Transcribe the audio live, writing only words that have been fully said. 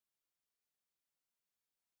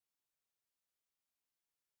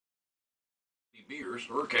beers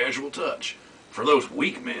or a casual touch. For those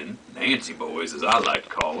weak men, Nancy boys as I like to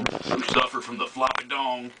call them, who suffer from the floppy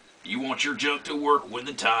dong, you want your junk to work when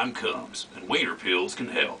the time comes, and wiener pills can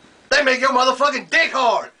help. They make your motherfucking dick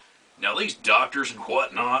hard! Now these doctors and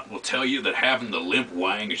whatnot will tell you that having the limp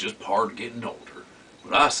wang is just part of getting older,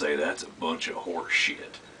 but I say that's a bunch of horse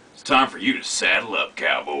shit. It's time for you to saddle up,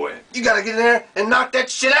 cowboy. You gotta get in there and knock that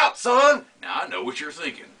shit out, son! Now I know what you're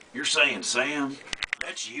thinking. You're saying, Sam,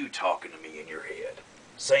 that's you talking to me in your head.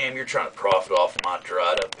 Sam, you're trying to profit off my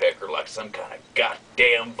dried up pecker like some kind of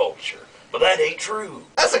goddamn vulture. But that ain't true.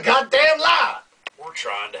 That's a goddamn lie! We're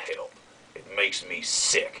trying to help. It makes me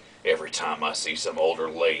sick every time I see some older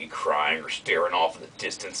lady crying or staring off in the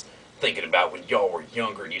distance, thinking about when y'all were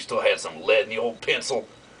younger and you still had some lead in the old pencil.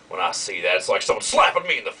 When I see that, it's like someone slapping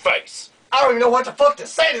me in the face. I don't even know what the fuck to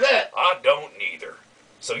say to that! I don't neither.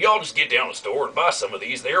 So y'all just get down to the store and buy some of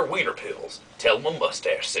these there wiener pills. Tell them a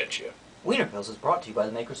mustache sent you. Wiener Pills is brought to you by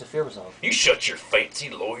the makers of Fear Resolve. You shut your fancy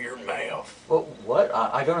lawyer mouth. Well, what?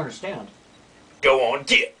 I don't understand. Go on,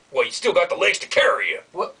 get. Well, you still got the legs to carry you.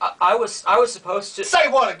 What? I was supposed to... Say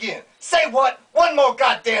what again? Say what? One more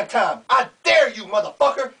goddamn time! I dare you,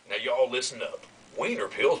 motherfucker! Now y'all listen up. Wiener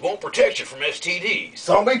pills won't protect you from STDs.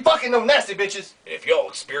 So don't be fucking no nasty bitches! And if y'all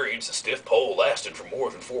experience a stiff pole lasting for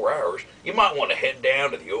more than 4 hours, you might want to head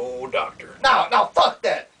down to the old doctor. Now, fuck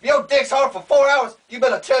that! If your dick's hard for 4 hours, you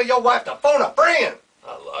better tell your wife to phone a friend!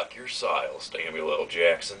 I like your style, Samuel L.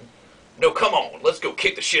 Jackson. No, come on, let's go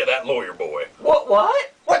kick the shit out of that lawyer boy. What?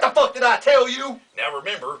 What the fuck did I tell you? Now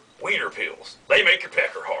remember, wiener pills. They make your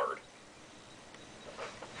pecker hard.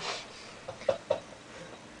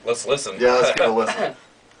 Let's listen. Yeah, let's go listen.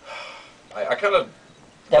 I kind of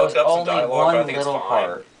That was fucked up some only dialogue, but I one think it's little fine.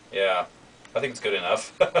 part. Yeah, I think it's good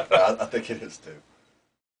enough. I think it is too.